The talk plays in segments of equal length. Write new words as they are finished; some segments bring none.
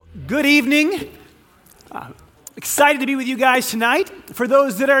Good evening. Excited to be with you guys tonight. For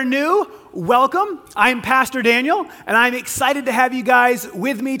those that are new, welcome. I'm Pastor Daniel, and I'm excited to have you guys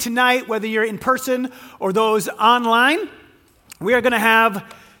with me tonight, whether you're in person or those online. We are going to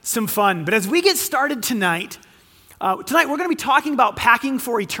have some fun. But as we get started tonight we're going to be talking about packing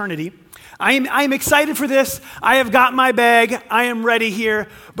for eternity. I am excited for this. I have got my bag. I am ready here.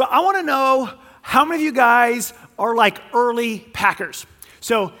 But I want to know how many of you guys are like early packers.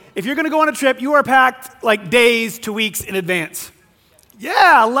 So if you're going to go on a trip, you are packed like days to weeks in advance. Yeah,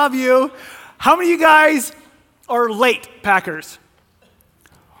 I love you. How many of you guys are late packers?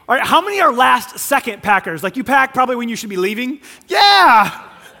 All right, how many are last second packers? Like you pack probably when you should be leaving? Yeah.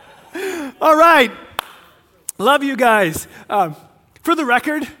 All right. Love you guys. For the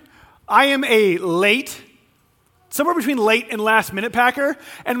record, I am a somewhere between late and last minute packer,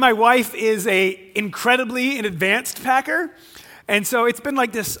 and my wife is a incredibly in advanced packer. And so it's been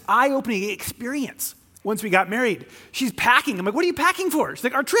like this eye-opening experience once we got married. She's packing. I'm like, what are you packing for? She's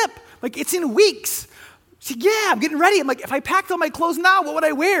like, our trip. Like, it's in weeks. She's like, yeah, I'm getting ready. I'm like, if I packed all my clothes now, what would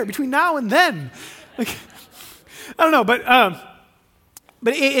I wear between now and then? Like, I don't know,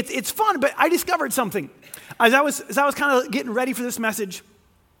 but it's fun. But I discovered something. As I was kind of getting ready for this message,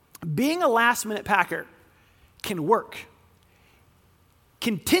 being a last-minute packer can work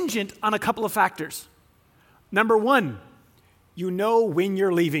contingent on a couple of factors. Number one, you know when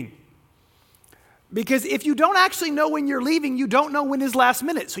you're leaving. Because if you don't actually know when you're leaving, you don't know when is last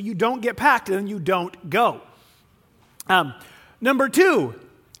minute, so you don't get packed and you don't go. Number two,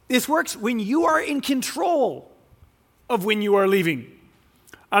 this works when you are in control of when you are leaving.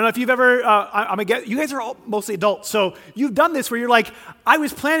 I don't know if you've ever, you guys are all mostly adults, so you've done this where you're like, I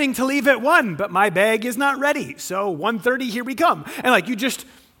was planning to leave at 1, but my bag is not ready, so 1:30, here we come. And like you just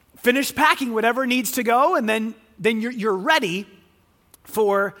finish packing whatever needs to go, and then you're ready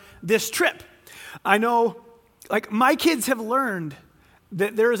for this trip. I know, like, my kids have learned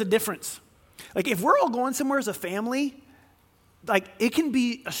that there is a difference. Like, if we're all going somewhere as a family, like, it can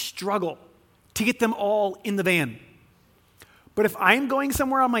be a struggle to get them all in the van. But if I'm going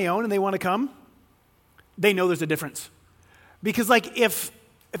somewhere on my own and they want to come, they know there's a difference. Because, like, if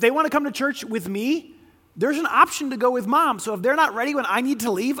they want to come to church with me, there's an option to go with mom. So if they're not ready when I need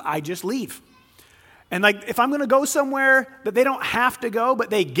to leave, I just leave. And like, if I'm going to go somewhere that they don't have to go, but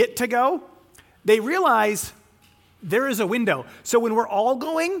they get to go, they realize there is a window. So when we're all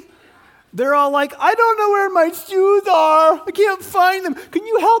going, they're all like, I don't know where my shoes are. I can't find them. Can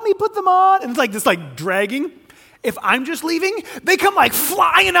you help me put them on? And it's like this like dragging. If I'm just leaving, they come like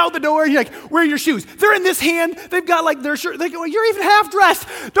flying out the door. You're like, where are your shoes? They're in this hand. They've got like their shirt. They go, you're even half dressed.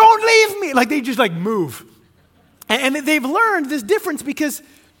 Don't leave me. Like they just like move. And they've learned this difference because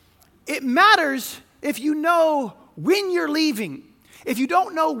it matters if you know when you're leaving. If you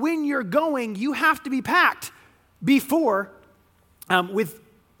don't know when you're going, you have to be packed before with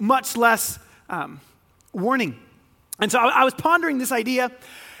much less warning. And so I was pondering this idea,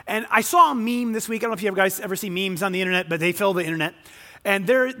 and I saw a meme this week. I don't know if you guys ever see memes on the internet, but they fill the internet. And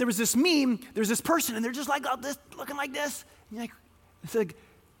there was this meme, there's this person, and they're just like this, looking like this. And you're like, it's like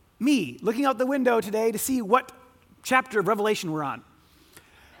me looking out the window today to see what chapter of Revelation we're on.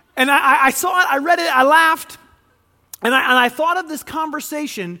 And I saw it, I read it, I laughed, and I thought of this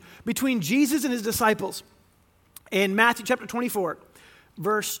conversation between Jesus and his disciples in Matthew chapter 24,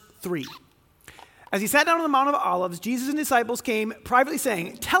 verse 3. As he sat down on the Mount of Olives, Jesus and disciples came privately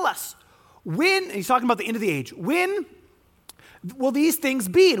saying, tell us, when, and he's talking about the end of the age, when will these things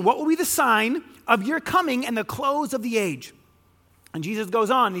be, and what will be the sign of your coming and the close of the age? And Jesus goes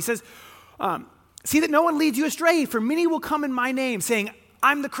on, and he says, see that no one leads you astray, for many will come in my name, saying,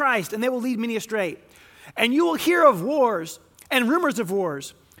 I'm the Christ, and they will lead many astray. And you will hear of wars and rumors of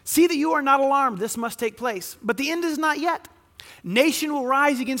wars. See that you are not alarmed. This must take place. But the end is not yet. Nation will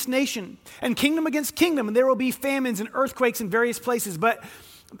rise against nation, and kingdom against kingdom, and there will be famines and earthquakes in various places. But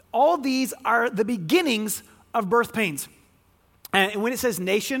all these are the beginnings of birth pains. And when it says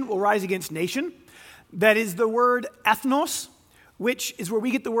nation will rise against nation, that is the word ethnos, which is where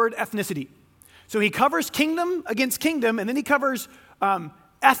we get the word ethnicity. So he covers kingdom against kingdom, and then he covers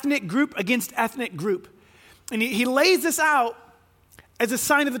ethnic group against ethnic group. And he lays this out as a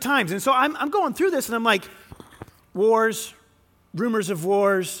sign of the times. And so I'm going through this, and I'm like, wars, rumors of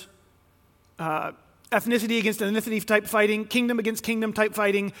wars, ethnicity against ethnicity type fighting, kingdom against kingdom type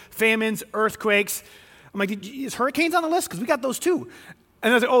fighting, famines, earthquakes. I'm like, is hurricanes on the list? Because we got those too.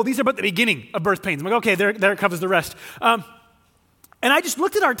 And I was like, oh, these are about the beginning of birth pains. I'm like, okay, there it covers the rest. And I just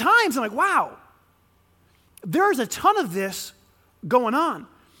looked at our times, and I'm like, wow, there's a ton of this going on.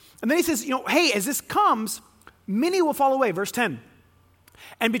 And then he says, hey, as this comes, many will fall away. Verse 10.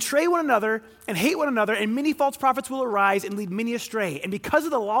 and betray one another and hate one another, and many false prophets will arise and lead many astray. And because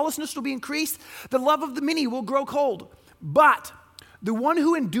of the lawlessness will be increased, the love of the many will grow cold. But the one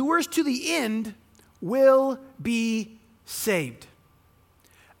who endures to the end will be saved.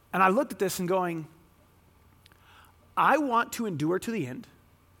 And I looked at this and going, I want to endure to the end.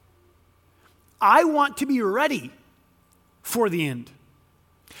 I want to be ready for the end.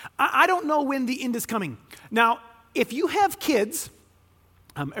 I don't know when the end is coming. Now, if you have kids,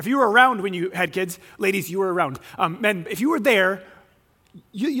 if you were around when you had kids, ladies, you were around. Men, if you were there,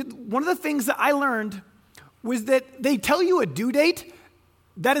 one of the things that I learned was that they tell you a due date.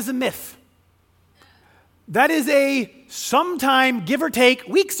 That is a myth. That is a sometime, give or take,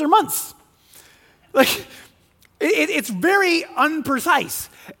 weeks or months. Like, it's very unprecise.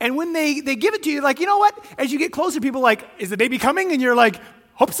 And when they give it to you, like, you know what? As you get closer, people are like, is the baby coming? And you're like,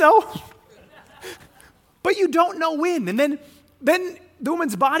 hope so. But you don't know when. And then the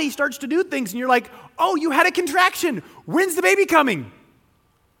woman's body starts to do things, and you're like, oh, you had a contraction. When's the baby coming?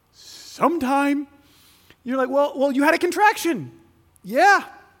 Sometime. You're like, well, you had a contraction. Yeah.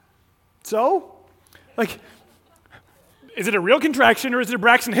 So? Like, is it a real contraction or is it a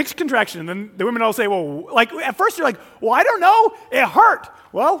Braxton Hicks contraction? And then the women all say, well, like, at first you're like, well, I don't know. It hurt.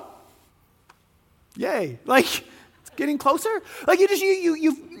 Well, yay. Like, it's getting closer. Like,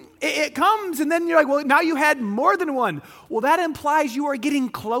 it comes, and then you're like, well, now you had more than one. Well, that implies you are getting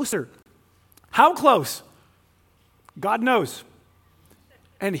closer. How close? God knows.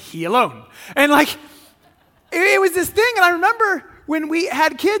 And He alone. And like, it was this thing, and I remember when we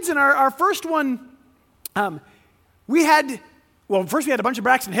had kids, and our first one, first we had a bunch of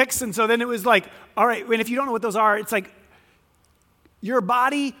Braxton Hicks, and so then it was like, all right, and if you don't know what those are, it's like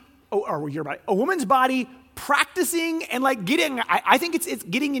a woman's body practicing and like getting, I think it's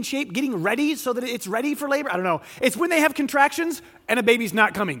getting in shape, getting ready so that it's ready for labor. I don't know. It's when they have contractions and a baby's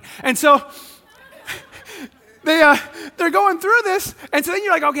not coming. And so they're going through this, and so then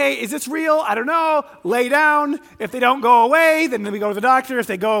you're like, okay, is this real? I don't know. Lay down. If they don't go away, then we go to the doctor. If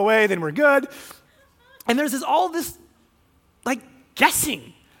they go away, then we're good. And there's all this like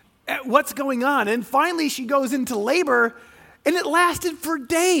guessing at what's going on. And finally she goes into labor, and it lasted for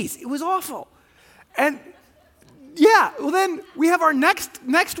days. It was awful. And yeah, well then we have our next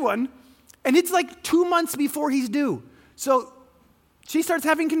one, and it's like 2 months before he's due. So she starts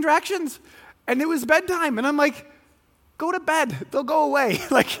having contractions, and it was bedtime, and I'm like, go to bed, they'll go away.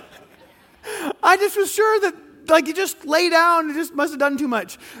 Like, I just was sure that like you just lay down, it just must have done too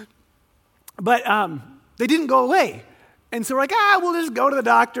much. But they didn't go away. And so we're like, we'll just go to the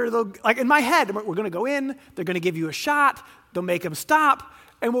doctor. Like in my head, we're going to go in, they're going to give you a shot, they'll make them stop,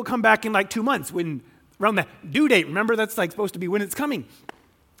 and we'll come back in like 2 months around the due date. Remember, that's like supposed to be when it's coming.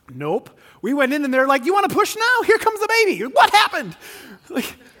 Nope. We went in and they're like, you want to push now? Here comes the baby. What happened?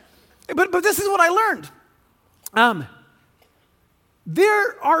 Like, but this is what I learned.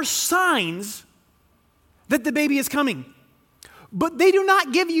 There are signs that the baby is coming, but they do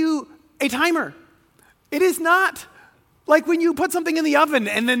not give you a timer. It is not like when you put something in the oven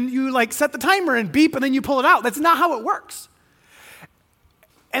and then you like set the timer and beep and then you pull it out. That's not how it works.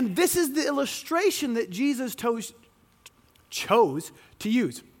 And this is the illustration that Jesus chose to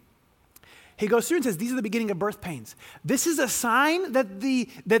use. He goes through and says, these are the beginning of birth pains. This is a sign that the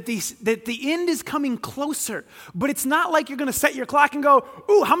end is coming closer. But it's not like you're going to set your clock and go,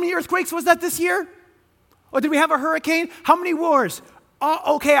 ooh, how many earthquakes was that this year? Or did we have a hurricane? How many wars?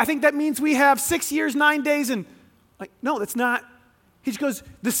 Okay, I think that means we have 6 years, 9 days. And like, no, that's not. He just goes,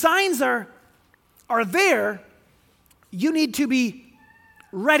 the signs are there. You need to be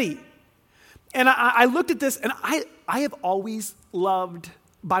ready. And I looked at this, and I have always loved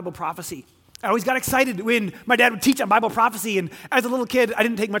Bible prophecy. I always got excited when my dad would teach on Bible prophecy, and as a little kid, I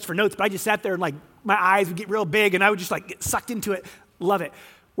didn't take much for notes, but I just sat there and like my eyes would get real big, and I would just like get sucked into it. Love it.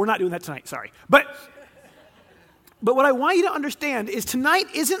 We're not doing that tonight, sorry. But what I want you to understand is tonight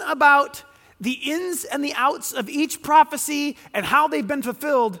isn't about the ins and the outs of each prophecy and how they've been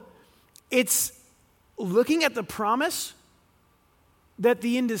fulfilled. It's looking at the promise that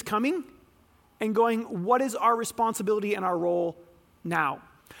the end is coming and going, what is our responsibility and our role now?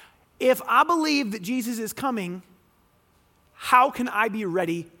 If I believe that Jesus is coming, how can I be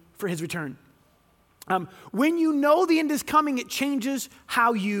ready for his return? When you know the end is coming, it changes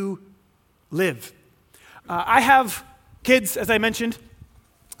how you live. I have kids, as I mentioned.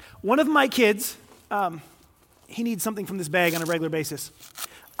 One of my kids, he needs something from this bag on a regular basis.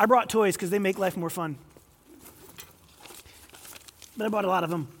 I brought toys because they make life more fun. But I bought a lot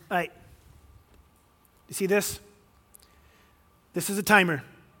of them. All right. You see this? This is a timer.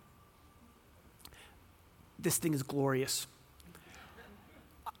 This thing is glorious.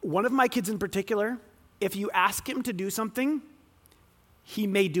 One of my kids in particular, if you ask him to do something, he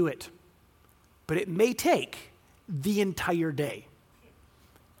may do it, but it may take the entire day.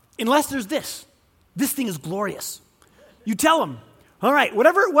 Unless there's this. This thing is glorious. You tell him, all right,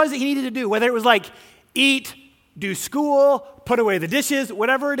 whatever it was that he needed to do, whether it was like eat, do school, put away the dishes,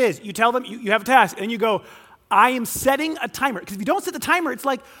 whatever it is, you tell them you have a task, and you go, I am setting a timer. Because if you don't set the timer, it's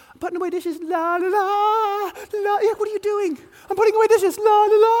like, I'm putting away dishes, la, la, la, la. Yeah, what are you doing? I'm putting away dishes, la,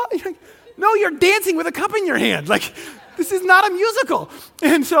 la, la. You're like, no, you're dancing with a cup in your hand. Like, this is not a musical.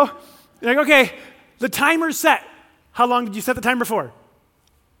 And so, you're like, okay, the timer's set. How long did you set the timer for?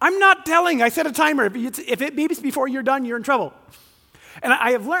 I'm not telling. I set a timer. If it beeps before you're done, you're in trouble. And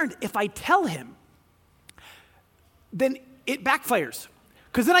I have learned if I tell him, then it backfires.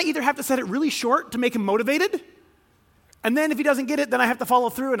 Because then I either have to set it really short to make him motivated, and then if he doesn't get it, then I have to follow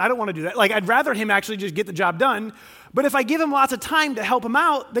through, and I don't want to do that. Like, I'd rather him actually just get the job done. But if I give him lots of time to help him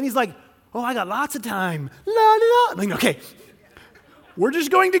out, then he's like, oh, I got lots of time. La, la, la. I'm like, okay, we're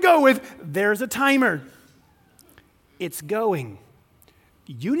just going to go with, there's a timer. It's going.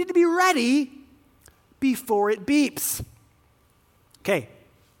 You need to be ready before it beeps. Okay,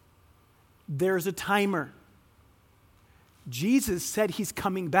 there's a timer. Jesus said he's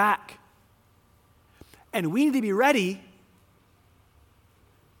coming back. And we need to be ready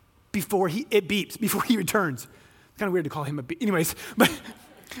before it beeps, before he returns. It's kind of weird to call him a beep. Anyways, but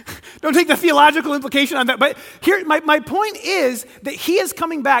don't take the theological implication on that. But here, my point is that he is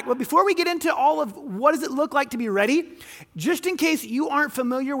coming back. But before we get into all of what does it look like to be ready, just in case you aren't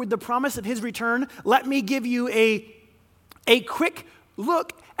familiar with the promise of his return, let me give you a quick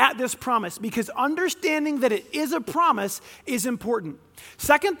look at this promise, because understanding that it is a promise is important.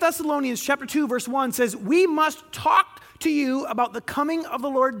 2 Thessalonians chapter 2, verse 1 says, we must talk to you about the coming of the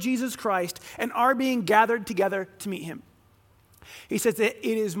Lord Jesus Christ and our being gathered together to meet him. He says that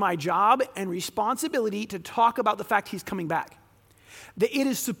it is my job and responsibility to talk about the fact he's coming back. That it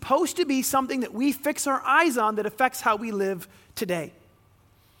is supposed to be something that we fix our eyes on that affects how we live today.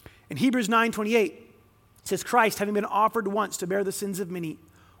 In Hebrews 9:28, it says, Christ, having been offered once to bear the sins of many,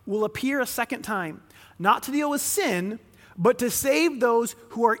 will appear a second time, not to deal with sin, but to save those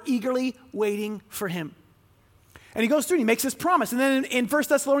who are eagerly waiting for him. And he goes through and he makes this promise. And then in 1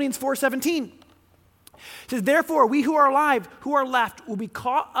 Thessalonians 4:17, it says, therefore, we who are alive, who are left, will be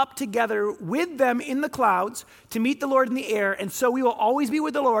caught up together with them in the clouds to meet the Lord in the air, and so we will always be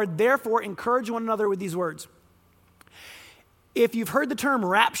with the Lord. Therefore, encourage one another with these words. If you've heard the term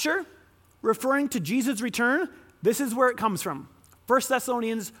rapture, referring to Jesus' return, this is where it comes from. 1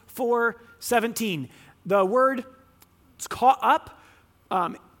 Thessalonians 4:17. The word it's caught up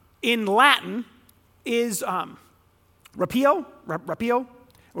in Latin is rapio,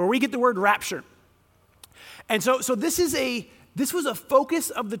 where we get the word rapture. And so this was a focus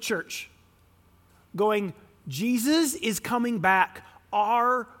of the church, going, Jesus is coming back.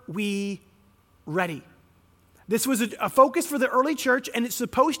 Are we ready? This was a focus for the early church, and it's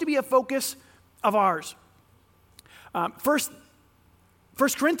supposed to be a focus of ours. 1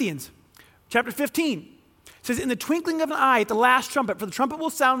 Corinthians chapter 15 says, in the twinkling of an eye at the last trumpet, for the trumpet will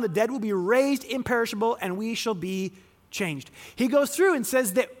sound, the dead will be raised imperishable, and we shall be changed. He goes through and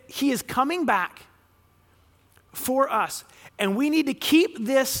says that he is coming back for us, and we need to keep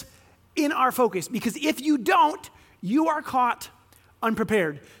this in our focus, because if you don't, you are caught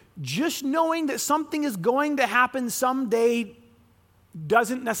unprepared. Just knowing that something is going to happen someday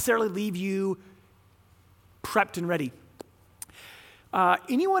doesn't necessarily leave you prepped and ready.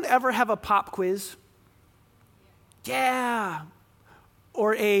 Anyone ever have a pop quiz? Yeah.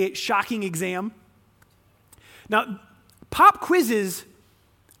 Or a shocking exam? Now, pop quizzes,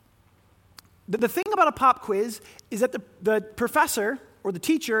 the thing about a pop quiz is that the professor or the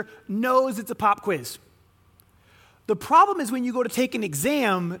teacher knows it's a pop quiz. The problem is when you go to take an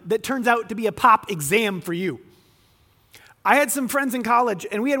exam that turns out to be a pop exam for you. I had some friends in college,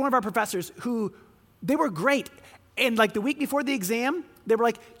 and we had one of our professors who, they were great. And like the week before the exam, they were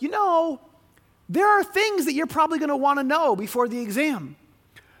like, there are things that you're probably going to want to know before the exam.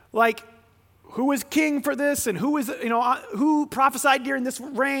 Like, who was king for this, and who prophesied during this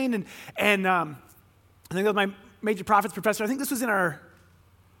reign, and I think that was my major prophets professor. I think this was in our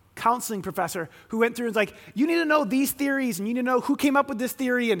counseling professor who went through and was like, you need to know these theories, and you need to know who came up with this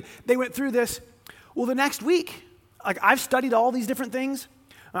theory, and they went through this. Well, the next week, like I've studied all these different things.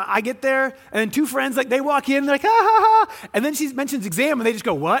 I get there, and then two friends, like they walk in, they're like, ha, ha, ha. And then she mentions exam, and they just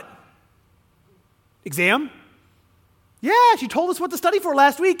go, what? Exam? Yeah, she told us what to study for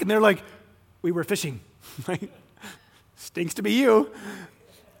last week. And they're like, we were fishing. Stinks to be you.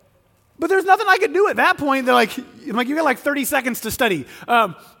 But there's nothing I could do at that point. They're like, you got like 30 seconds to study.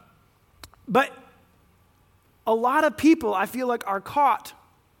 But a lot of people, I feel like, are caught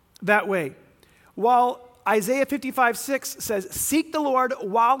that way. While Isaiah 55:6 says, seek the Lord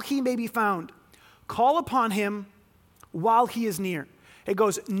while he may be found. Call upon him while he is near. It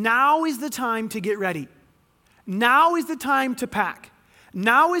goes, now is the time to get ready. Now is the time to pack.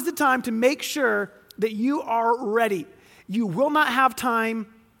 Now is the time to make sure that you are ready. You will not have time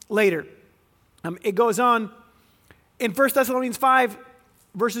later. It goes on in 1 Thessalonians 5,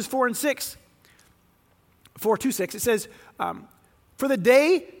 verses 4 and 6. 4-6, it says, for the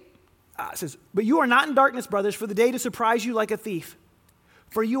day, it says, but you are not in darkness, brothers, for the day to surprise you like a thief.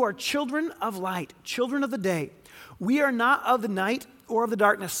 For you are children of light, children of the day. We are not of the night or of the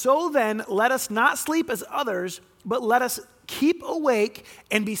darkness. So then, let us not sleep as others, but let us keep awake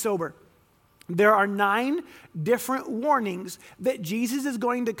and be sober. There are 9 different warnings that Jesus is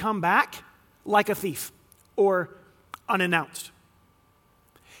going to come back like a thief or unannounced.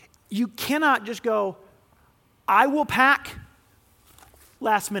 You cannot just go, I will pack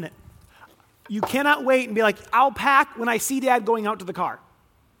last minute. You cannot wait and be like, I'll pack when I see Dad going out to the car.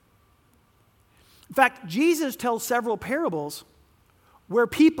 In fact, Jesus tells several parables where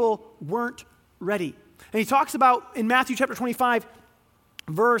people weren't ready. And he talks about, in Matthew chapter 25,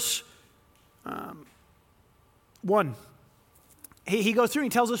 verse 1. He goes through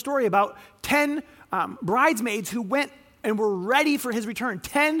and he tells a story about 10 bridesmaids who went and were ready for his return.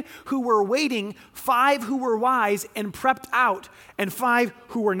 10 who were waiting, 5 who were wise and prepped out, and 5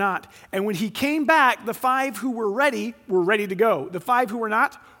 who were not. And when he came back, the 5 who were ready to go. The 5 who were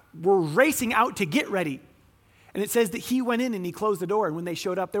not were racing out to get ready. And it says that he went in and he closed the door, and when they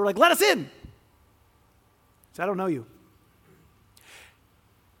showed up, they were like, let us in. He said, I don't know you.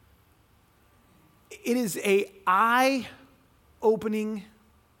 It is an eye-opening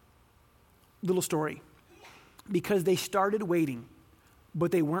little story. Because they started waiting,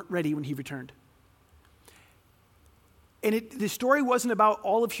 but they weren't ready when he returned. And the story wasn't about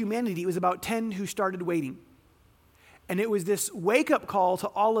all of humanity. It was about 10 who started waiting. And it was this wake-up call to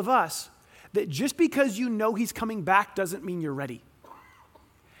all of us that just because you know he's coming back doesn't mean you're ready.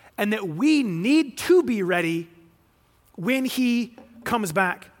 And that we need to be ready when he comes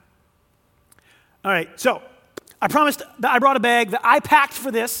back. All right, so I promised that I brought a bag that I packed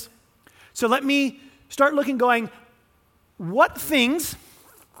for this. So let me start looking, going, what's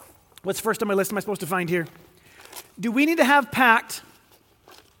first on my list am I supposed to find here? Do we need to have packed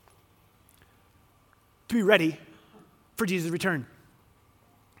to be ready for Jesus' return?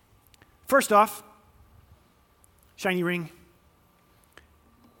 First off, shiny ring.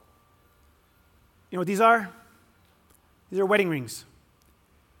 You know what these are? These are wedding rings.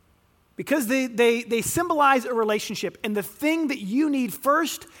 Because they symbolize a relationship, and the thing that you need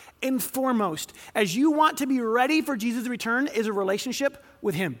first and foremost as you want to be ready for Jesus' return is a relationship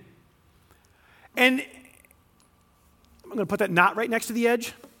with him. And I'm going to put that knot right next to the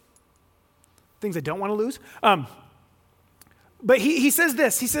edge. Things I don't want to lose. But he says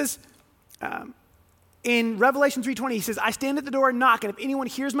this. He says, in Revelation 3:20, he says, I stand at the door and knock, and if anyone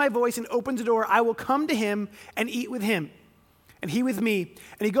hears my voice and opens the door, I will come to him and eat with him, and he with me.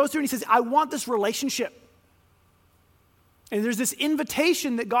 And he goes through and he says, I want this relationship. And there's this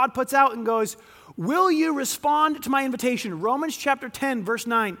invitation that God puts out and goes, will you respond to my invitation? Romans chapter 10, verse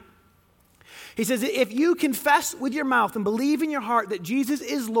 9. He says, if you confess with your mouth and believe in your heart that Jesus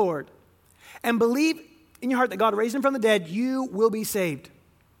is Lord, and believe in your heart that God raised him from the dead, you will be saved.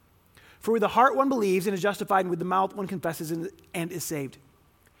 For with the heart one believes and is justified, and with the mouth one confesses and is saved.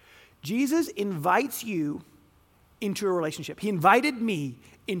 Jesus invites you into a relationship. He invited me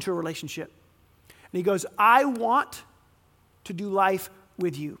into a relationship. And he goes, I want to do life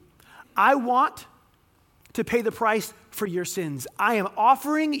with you. I want to pay the price for your sins. I am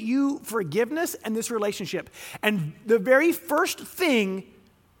offering you forgiveness and this relationship. And the very first thing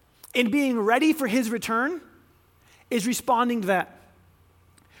in being ready for his return is responding to that.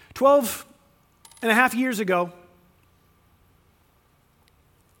 12 and a half years ago,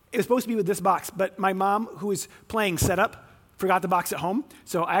 it was supposed to be with this box, but my mom, who was playing setup, forgot the box at home.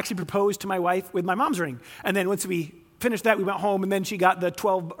 So I actually proposed to my wife with my mom's ring. And then once we finished that, we went home, and then she got the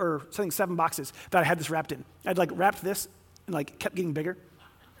 12 or something, 7 boxes that I had this wrapped in. I'd wrapped this and kept getting bigger.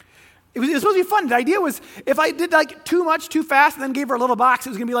 It was supposed to be fun. The idea was if I did too much too fast and then gave her a little box, it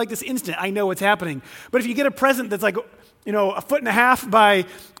was going to be this instant. I know what's happening. But if you get a present that's a 1.5 feet by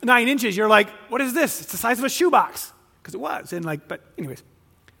 9 inches, you're like, what is this? It's the size of a shoebox. Because it was. And but anyways.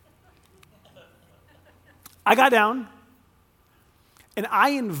 I got down and I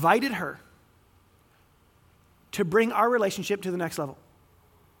invited her to bring our relationship to the next level.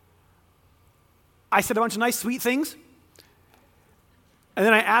 I said a bunch of nice, sweet things, and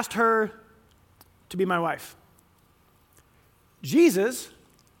then I asked her to be my wife. Jesus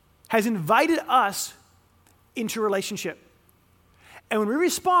has invited us into a relationship. And when we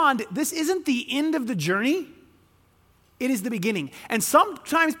respond, this isn't the end of the journey, it is the beginning. And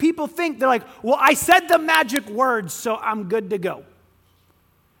sometimes people think, they're like, well, I said the magic words, so I'm good to go.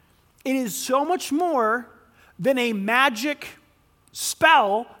 It is so much more than a magic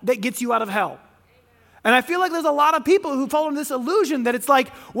spell that gets you out of hell. And I feel like there's a lot of people who fall into this illusion that it's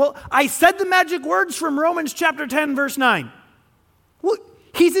like, well, I said the magic words from Romans chapter 10, verse 9. Well,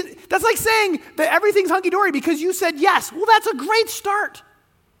 that's like saying that everything's hunky-dory because you said yes. Well, that's a great start.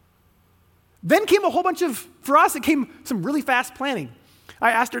 Then came a whole bunch of, for us, it came some really fast planning.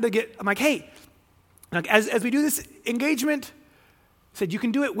 I asked her I'm like, hey, as we do this engagement, said you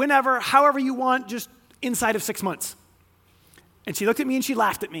can do it whenever, however you want, just inside of 6 months. And she looked at me and she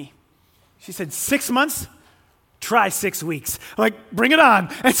laughed at me. She said, 6 months? Try 6 weeks. I'm like, bring it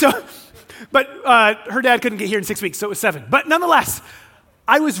on. And so, but her dad couldn't get here in 6 weeks, so it was 7. But nonetheless,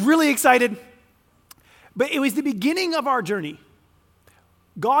 I was really excited. But it was the beginning of our journey.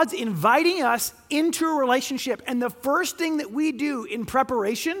 God's inviting us into a relationship. And the first thing that we do in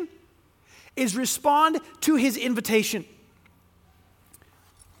preparation is respond to his invitation.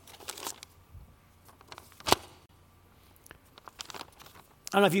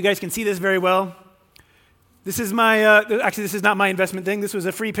 I don't know if you guys can see this very well. This is this is not my investment thing. This was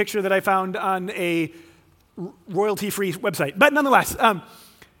a free picture that I found on a royalty-free website. But nonetheless,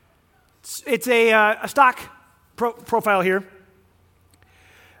 it's a stock profile here.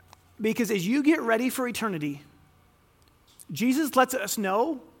 Because as you get ready for eternity, Jesus lets us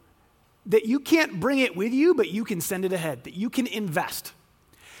know that you can't bring it with you, but you can send it ahead, that you can invest.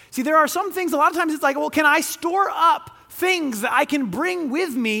 See, there are some things, a lot of times it's like, well, can I store up things that I can bring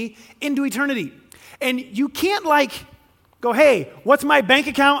with me into eternity? And you can't go, hey, what's my bank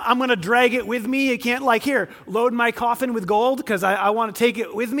account? I'm going to drag it with me. You can't here, load my coffin with gold because I want to take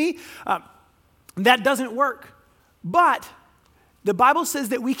it with me. That doesn't work. But the Bible says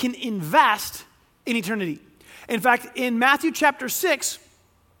that we can invest in eternity. In fact, in Matthew chapter 6,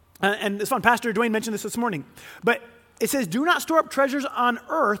 and it's fun, Pastor Dwayne mentioned this morning, but it says, do not store up treasures on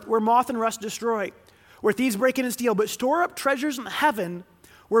earth where moth and rust destroy, where thieves break in and steal, but store up treasures in heaven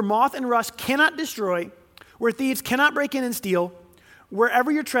where moth and rust cannot destroy, where thieves cannot break in and steal.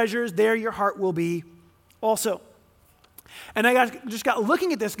 Wherever your treasure is, there your heart will be also. And I just got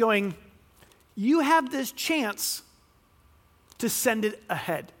looking at this going, you have this chance to send it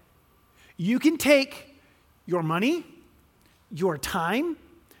ahead. You can take your money, your time,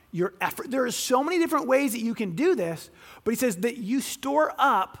 your effort. There are so many different ways that you can do this, but he says that you store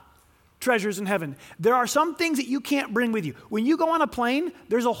up treasures in heaven. There are some things that you can't bring with you. When you go on a plane,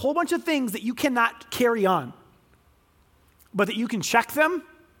 there's a whole bunch of things that you cannot carry on, but that you can check them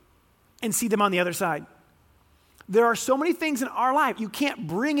and see them on the other side. There are so many things in our life, you can't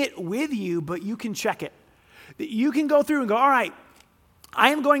bring it with you, but you can check it. That you can go through and go, all right, I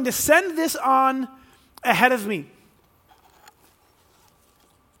am going to send this on ahead of me.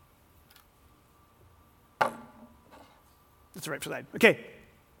 That's the right side. Okay.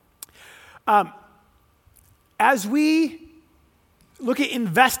 As we look at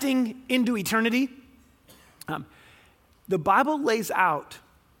investing into eternity, the Bible lays out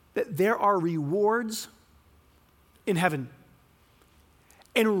that there are rewards in heaven.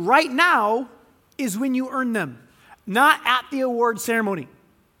 And right now is when you earn them, not at the award ceremony.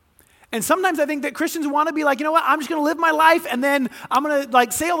 And sometimes I think that Christians want to be like, you know what, I'm just going to live my life and then I'm going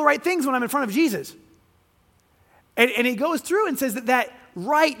to say all the right things when I'm in front of Jesus. And he goes through and says that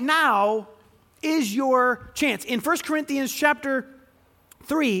right now is your chance. In 1 Corinthians chapter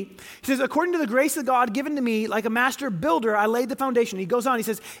 3, he says, according to the grace of God given to me, like a master builder, I laid the foundation. He goes on, he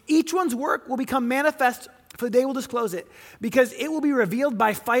says, each one's work will become manifest, for the day will disclose it, because it will be revealed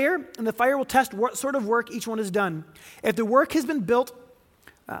by fire, and the fire will test what sort of work each one has done. If the work has been built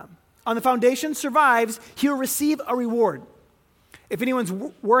on the foundation survives, he will receive a reward. If anyone's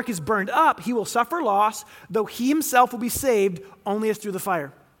work is burned up, he will suffer loss, though he himself will be saved only as through the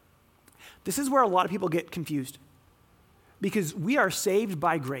fire. This is where a lot of people get confused, because we are saved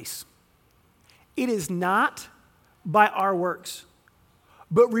by grace. It is not by our works,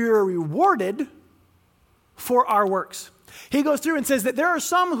 but we are rewarded for our works. He goes through and says that there are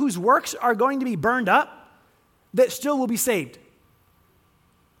some whose works are going to be burned up that still will be saved.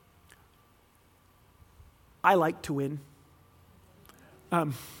 I like to win. I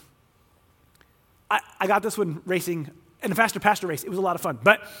got this one racing in a faster pastor race. It was a lot of fun.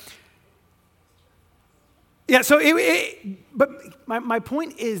 But Yeah, so but my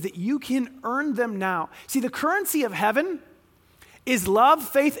point is that you can earn them now. See, the currency of heaven is love,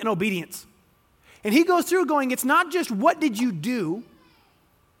 faith, and obedience. And he goes through going, it's not just what did you do,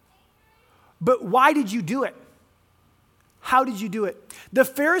 but why did you do it? How did you do it? The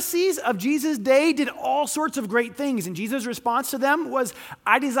Pharisees of Jesus' day did all sorts of great things, and Jesus' response to them was,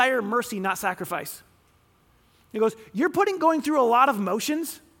 I desire mercy, not sacrifice. He goes, you're going through a lot of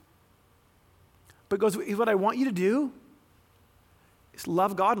motions, but goes, what I want you to do is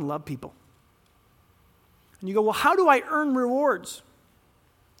love God and love people. And you go, well, how do I earn rewards?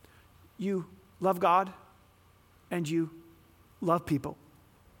 You love God and you love people.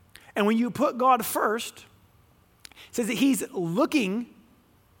 And when you put God first, it says that he's looking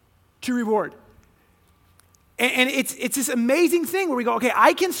to reward. And it's this amazing thing where we go, okay,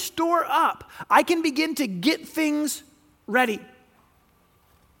 I can store up. I can begin to get things ready.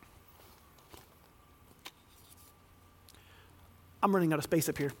 I'm running out of space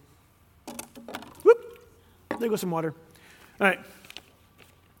up here. Whoop. There goes some water. All right.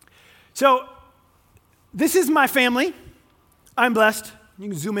 So this is my family. I'm blessed. You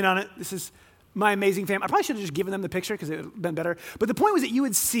can zoom in on it. This is my amazing family. I probably should have just given them the picture because it would have been better. But the point was that you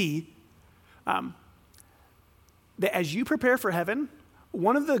would see that as you prepare for heaven,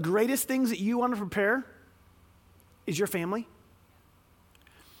 one of the greatest things that you want to prepare is your family.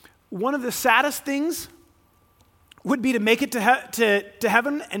 One of the saddest things would be to make it to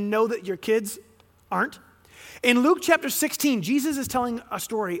heaven and know that your kids aren't. In Luke chapter 16, Jesus is telling a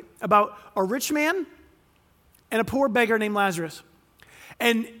story about a rich man and a poor beggar named Lazarus.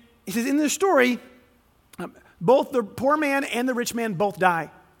 And he says in this story, both the poor man and the rich man both die.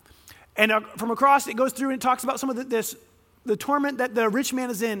 And from across, it goes through and it talks about some of the torment that the rich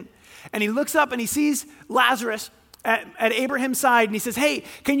man is in. And he looks up and he sees Lazarus at Abraham's side, and he says, hey,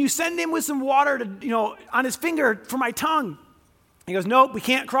 can you send him with some water to, on his finger for my tongue? He goes, nope, we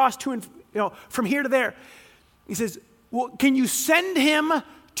can't cross from here to there. He says, well, can you send him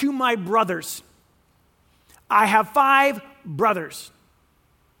to my brothers? I have 5 brothers.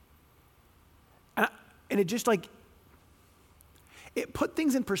 And it just it put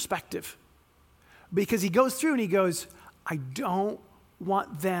things in perspective, because he goes through and he goes, I don't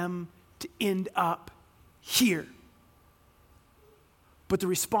want them to end up here. But the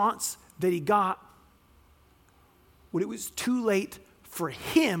response that he got, when it was too late for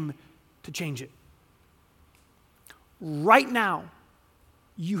him to change it. Right now,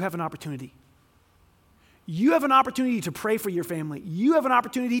 you have an opportunity. You have an opportunity to pray for your family. You have an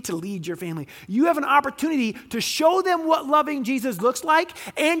opportunity to lead your family. You have an opportunity to show them what loving Jesus looks like,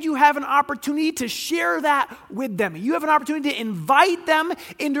 and you have an opportunity to share that with them. You have an opportunity to invite them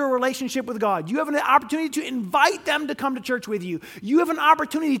into a relationship with God. You have an opportunity to invite them to come to church with you. You have an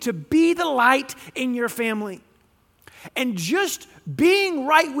opportunity to be the light in your family. And just being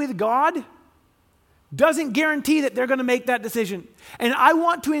right with God doesn't guarantee that they're going to make that decision. And I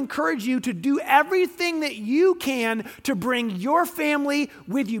want to encourage you to do everything that you can to bring your family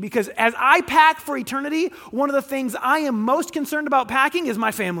with you, because as I pack for eternity, one of the things I am most concerned about packing is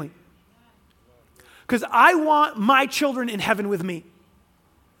my family. Because I want my children in heaven with me.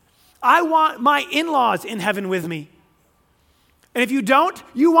 I want my in-laws in heaven with me. And if you don't,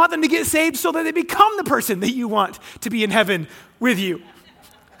 you want them to get saved so that they become the person that you want to be in heaven with you.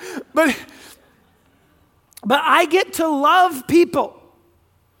 But I get to love people.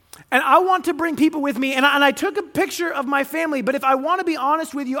 And I want to bring people with me. And I took a picture of my family. But if I want to be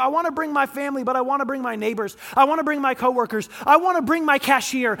honest with you, I want to bring my family, but I want to bring my neighbors. I want to bring my coworkers. I want to bring my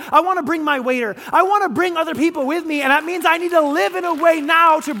cashier. I want to bring my waiter. I want to bring other people with me. And that means I need to live in a way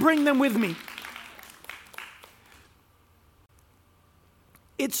now to bring them with me.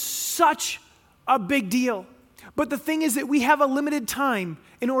 It's such a big deal. But the thing is that we have a limited time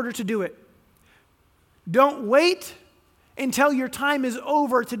in order to do it. Don't wait until your time is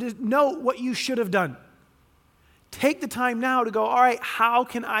over to know what you should have done. Take the time now to go, all right, how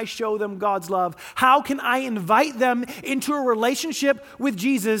can I show them God's love? How can I invite them into a relationship with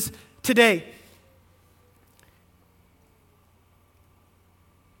Jesus today?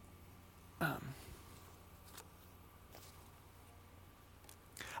 I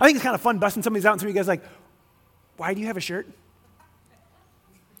think it's kind of fun busting somebody's out and some of you guys are like, why do you have a shirt?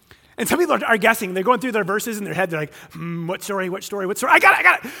 And some people are guessing. They're going through their verses in their head. They're like, what story? I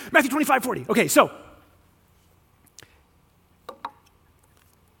got it. Matthew 25:40. Okay, so.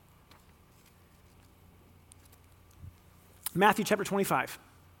 Matthew chapter 25.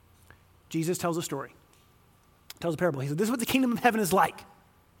 Jesus tells a story. Tells a parable. He says, this is what the kingdom of heaven is like.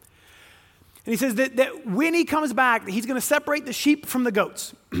 And he says that when he comes back, he's going to separate the sheep from the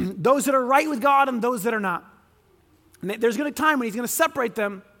goats. Those that are right with God and those that are not. And there's going to be a time when he's going to separate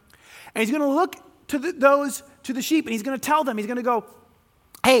them, and he's going to look to the sheep, and he's going to tell them, he's going to go,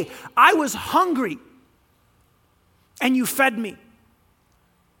 hey, I was hungry, and you fed me.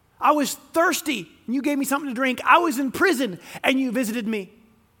 I was thirsty, and you gave me something to drink. I was in prison, and you visited me.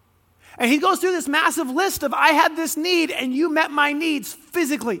 And he goes through this massive list of, I had this need, and you met my needs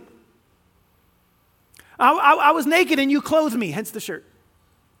physically. I was naked, and you clothed me, hence the shirt.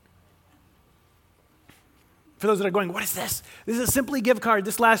 For those that are going, what is this? This is a Simply gift card.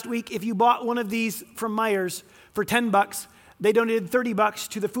 This last week, if you bought one of these from Myers for $10, they donated $30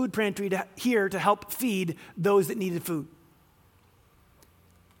 to the food pantry here to help feed those that needed food.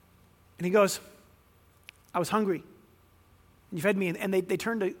 And he goes, I was hungry, and you fed me. And they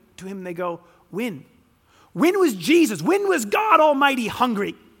turn to him and they go, when? When was Jesus? When was God Almighty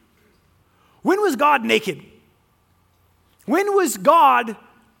hungry? When was God naked? When was God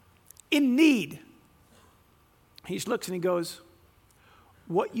in need? He just looks and he goes,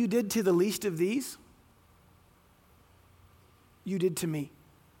 what you did to the least of these, you did to me.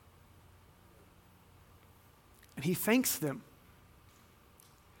 And he thanks them.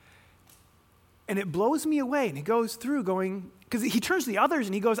 And it blows me away. And he goes through going, because he turns to the others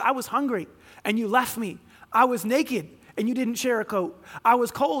and he goes, I was hungry and you left me. I was naked and you didn't share a coat. I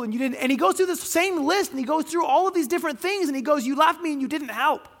was cold and you didn't. And he goes through this same list and he goes through all of these different things and he goes, you left me and you didn't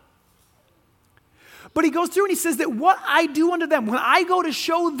help. But he goes through and he says that what I do unto them, when I go to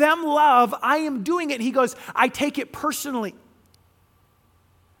show them love, I am doing it. And he goes, I take it personally.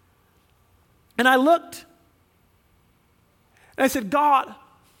 And I looked and I said, God,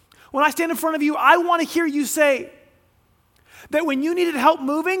 when I stand in front of you, I want to hear you say that when you needed help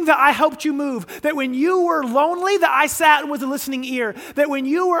moving, that I helped you move. That when you were lonely, that I sat and was a listening ear. That when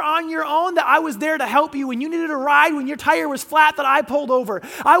you were on your own, that I was there to help you. When you needed a ride, when your tire was flat, that I pulled over.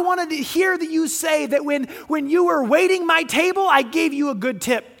 I wanted to hear that you say that when you were waiting my table, I gave you a good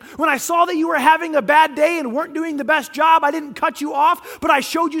tip. When I saw that you were having a bad day and weren't doing the best job, I didn't cut you off, but I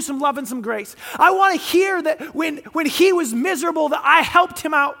showed you some love and some grace. I want to hear that when he was miserable, that I helped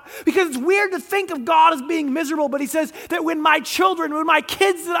him out. Because it's weird to think of God as being miserable, but he says that when my children, when my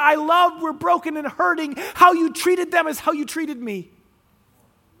kids that I loved were broken and hurting, how you treated them is how you treated me.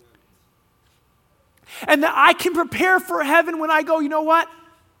 And that I can prepare for heaven when I go, you know what?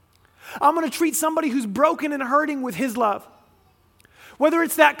 I'm going to treat somebody who's broken and hurting with his love. Whether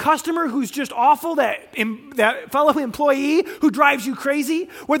it's that customer who's just awful, that fellow employee who drives you crazy,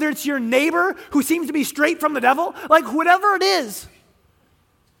 whether it's your neighbor who seems to be straight from the devil, like whatever it is,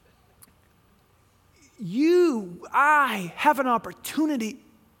 I have an opportunity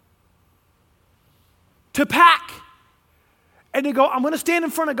to pack and to go, I'm going to stand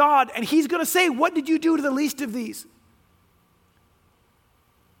in front of God and he's going to say, what did you do to the least of these?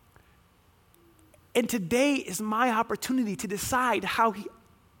 And today is my opportunity to decide how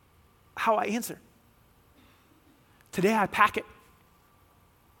I answer. Today I pack it.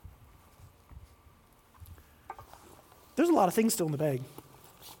 There's a lot of things still in the bag.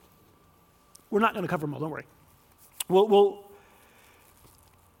 We're not going to cover them all, don't worry. We'll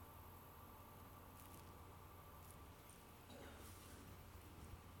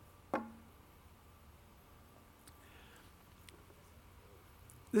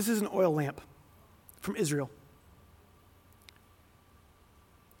This is an oil lamp from Israel.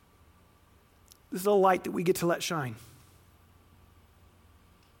 This is a light that we get to let shine.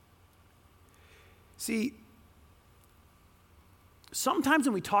 See, sometimes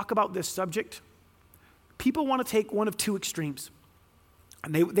when we talk about this subject, people want to take one of two extremes.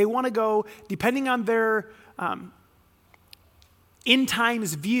 And they want to go, depending on their end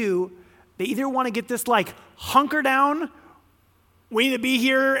times view, they either want to get this like, hunker down, we need to be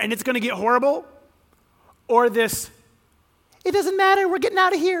here and it's going to get horrible, or this, it doesn't matter, we're getting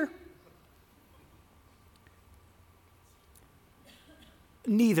out of here.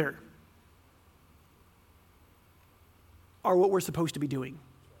 Neither are what we're supposed to be doing.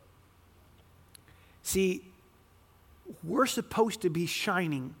 See, we're supposed to be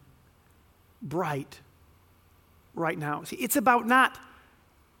shining bright right now. See, it's about not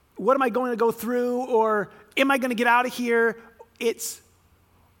what am I going to go through or am I going to get out of here? It's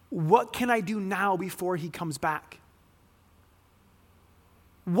what can I do now before he comes back?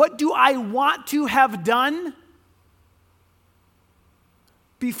 What do I want to have done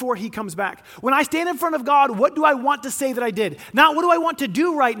before he comes back? When I stand in front of God, what do I want to say that I did? Not what do I want to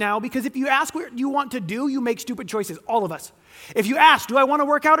do right now, because if you ask what you want to do, you make stupid choices, all of us. If you ask, do I want to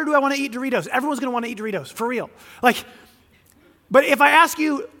work out or do I want to eat Doritos? Everyone's going to want to eat Doritos, for real. But if I ask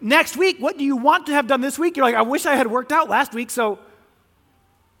you next week, what do you want to have done this week? You're like, I wish I had worked out last week, so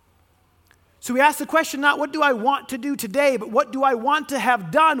So we ask the question, not what do I want to do today, but what do I want to have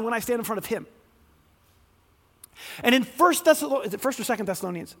done when I stand in front of him? And in 1 Thessalonians, is it 1 or 2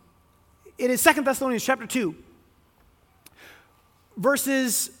 Thessalonians? It is 2 Thessalonians chapter 2,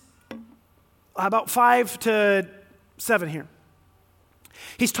 verses about 5 to 7 here.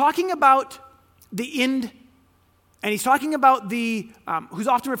 He's talking about the end, and he's talking about the, who's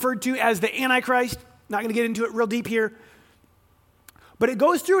often referred to as the Antichrist. Not going to get into it real deep here. But it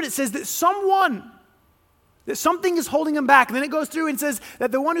goes through and it says that something is holding him back. And then it goes through and says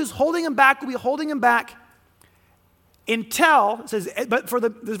that the one who's holding him back will be holding him back until, it says, but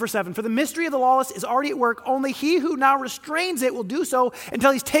this is verse 7, for the mystery of the lawless is already at work. Only he who now restrains it will do so until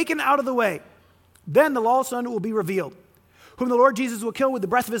he's taken out of the way. Then the lawless one will be revealed, whom the Lord Jesus will kill with the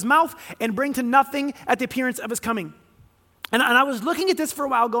breath of his mouth and bring to nothing at the appearance of his coming. And I was looking at this for a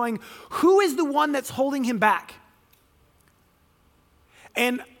while going, who is the one that's holding him back?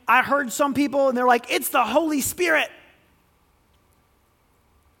 And I heard some people, and they're like, it's the Holy Spirit.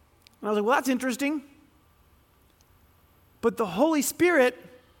 And I was like, well, that's interesting. But the Holy Spirit,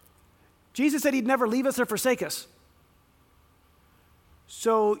 Jesus said he'd never leave us or forsake us.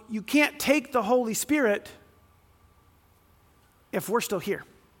 So you can't take the Holy Spirit if we're still here.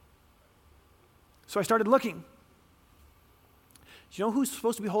 So I started looking. Do you know who's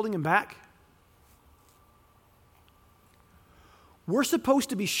supposed to be holding him back? We're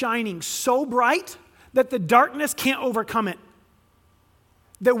supposed to be shining so bright that the darkness can't overcome it.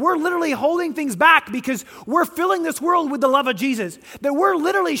 That we're literally holding things back because we're filling this world with the love of Jesus. That we're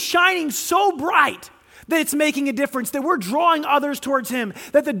literally shining so bright that it's making a difference. That we're drawing others towards him.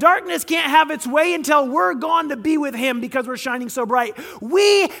 That the darkness can't have its way until we're gone to be with him because we're shining so bright.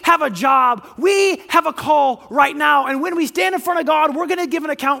 We have a job. We have a call right now. And when we stand in front of God, we're going to give an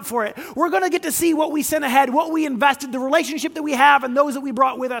account for it. We're going to get to see what we sent ahead, what we invested, the relationship that we have, and those that we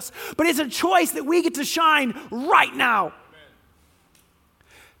brought with us. But it's a choice that we get to shine right now.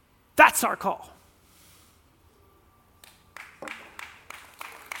 That's our call.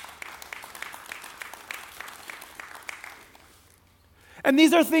 And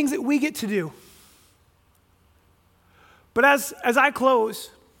these are things that we get to do. But as I close,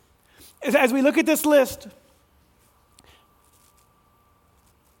 as we look at this list,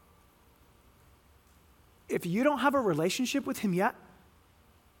 if you don't have a relationship with him yet,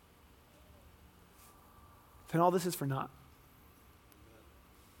 then all this is for naught.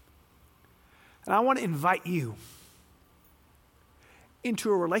 And I want to invite you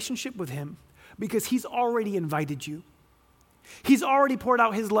into a relationship with him because he's already invited you. He's already poured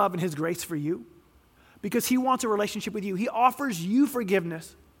out his love and his grace for you because he wants a relationship with you. He offers you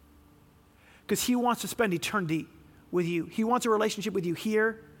forgiveness because he wants to spend eternity with you. He wants a relationship with you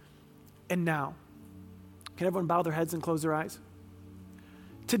here and now. Can everyone bow their heads and close their eyes?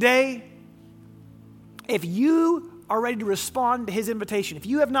 Today, if you are ready to respond to his invitation, if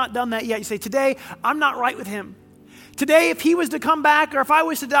you have not done that yet, you say, today, I'm not right with him. Today, if he was to come back or if I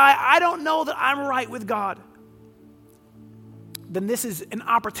was to die, I don't know that I'm right with God. Then this is an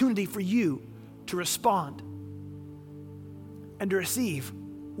opportunity for you to respond and to receive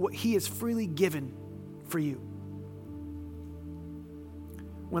what he has freely given for you.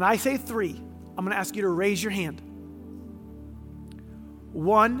 When I say 3, I'm going to ask you to raise your hand.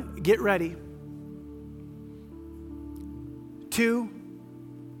 1, get ready. 2,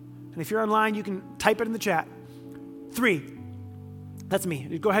 and if you're online, you can type it in the chat. 3, that's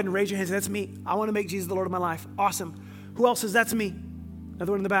me. Go ahead and raise your hands. That's me. I want to make Jesus the Lord of my life. Awesome. Who else says that's me?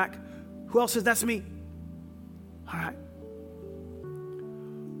 Another one in the back. Who else says that's me? All right.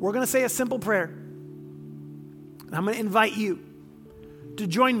 We're going to say a simple prayer. And I'm going to invite you to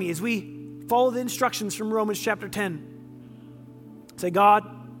join me as we follow the instructions from Romans chapter 10. Say, God,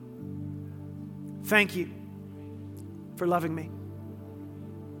 thank you for loving me.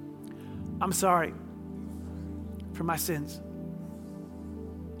 I'm sorry for my sins.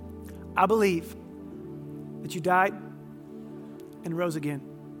 I believe that you died and rose again.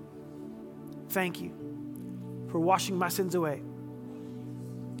 Thank you for washing my sins away.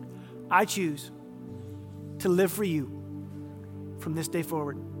 I choose to live for you from this day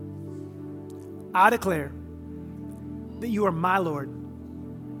forward. I declare that you are my Lord.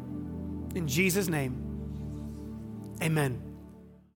 In Jesus' name, amen.